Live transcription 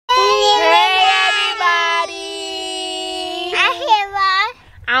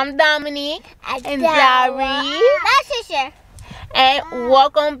I'm Dominique and Dari. And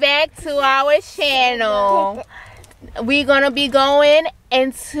welcome back to our channel. We're going to be going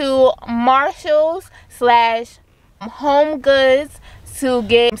into Marshall's / HomeGoods to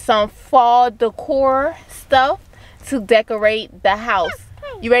get some fall decor stuff to decorate the house.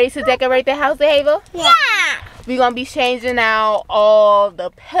 You ready to decorate the house, Ava? Yeah. We're going to be changing out all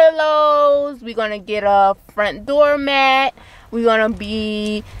the pillows. We're going to get a front door mat. We're going to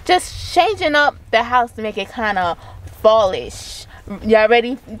be just changing up the house to make it kind of fallish. Y'all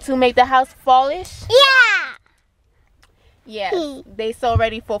ready to make the house fallish? Yeah. Yes. They so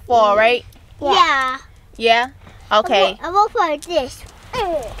ready for fall, right? Yeah. Yeah? Okay. I will for this.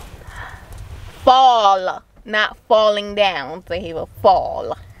 Fall. Not falling down. So he will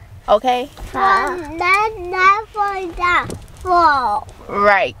fall. Okay? Not falling down. Fall.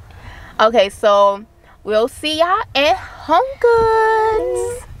 Right. Okay, so we'll see y'all at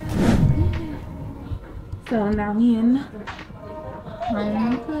HomeGoods. So now we in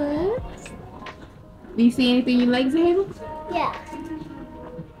HomeGoods. Do you see anything you like, Zahaba? Yeah.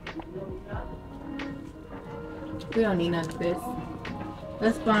 We don't need none of this.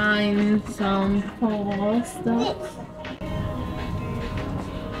 Let's find some fall stuff.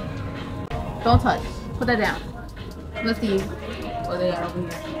 Don't touch. Put that down. Let's see what they are over here.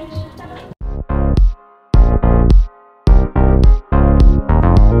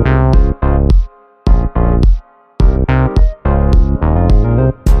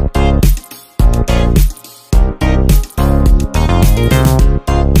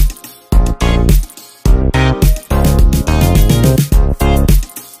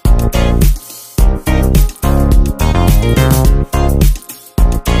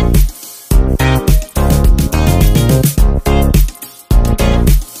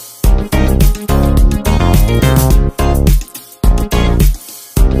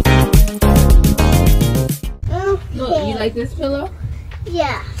 You like this pillow?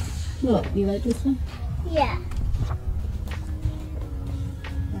 Yeah. Look, you like this one? Yeah.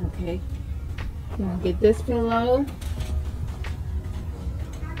 Okay. You want to get this pillow?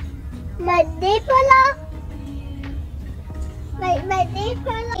 My deep pillow. My deep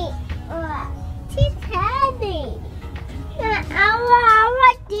pillow. She's heavy. I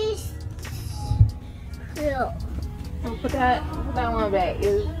want this pillow. Oh, put that one back.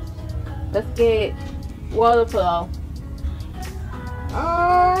 Let's get water pillow.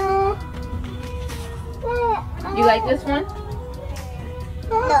 You like this one?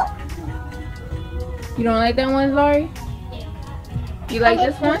 No. You don't like that one, Lori? You like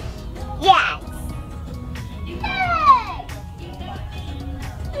this one? Yes. Hey!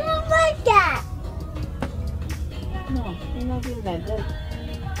 Look like that. No, you're not doing that.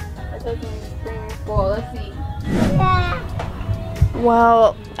 That doesn't bring me fall. Let's see. Yeah.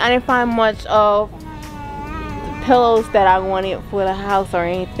 Well, I didn't find much of pillows that I wanted for the house or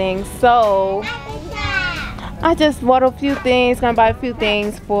anything, so I just bought a few things. Gonna buy a few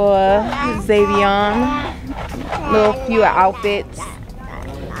things for Xavion, little few outfits,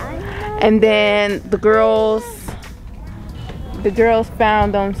 and then the girls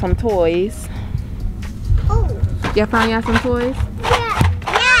found them some toys. Oh. Y'all found y'all some toys? Yeah.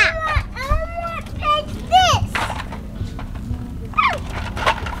 I want to take this.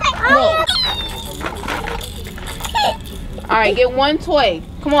 Look. All right, get one toy.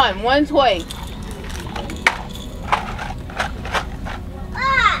 Come on, one toy.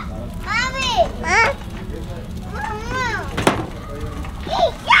 Mommy. Huh?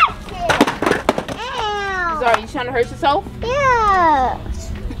 Sorry, you trying to hurt yourself? Yeah.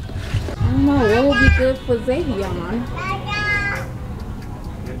 I don't know. What would be good for Xavion?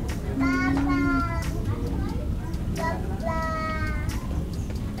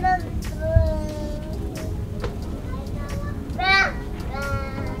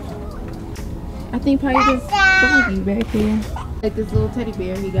 I think probably this doggy back there. Like this little teddy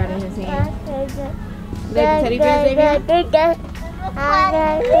bear he got in his hand. You like the teddy bear, Xavion?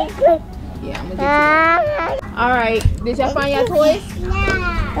 Yeah, I'm gonna get you. Alright, did y'all find y'all toys?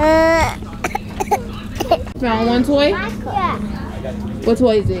 Yeah. Found one toy? Yeah. What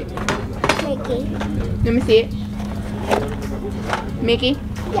toy is it? Mickey. Let me see it. Mickey?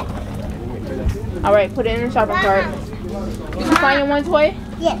 Yeah. Alright, put it in the shopping cart. Did you find your one toy?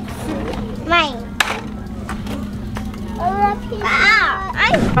 Yes. Mine.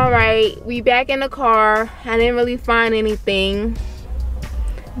 Alright, we back in the car. I didn't really find anything,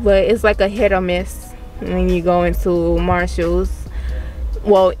 but it's like a hit or miss when you go into Marshall's.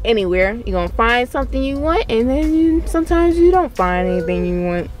 Well, anywhere. You're gonna find something you want, and then sometimes you don't find anything you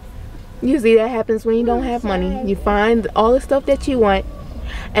want. Usually that happens when you don't have money. You find all the stuff that you want,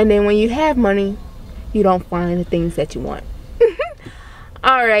 and then when you have money, you don't find the things that you want.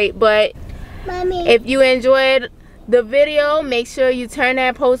 Alright, but Mommy. if you enjoyed the video, make sure you turn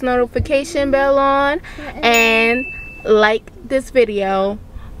that post notification bell on and like this video.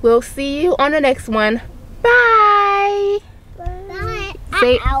 We'll see you on the next one. Bye.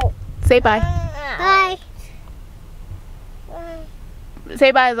 Bye. Say bye. Bye.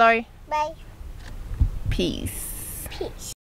 Say bye, Zari. Bye. Peace. Peace.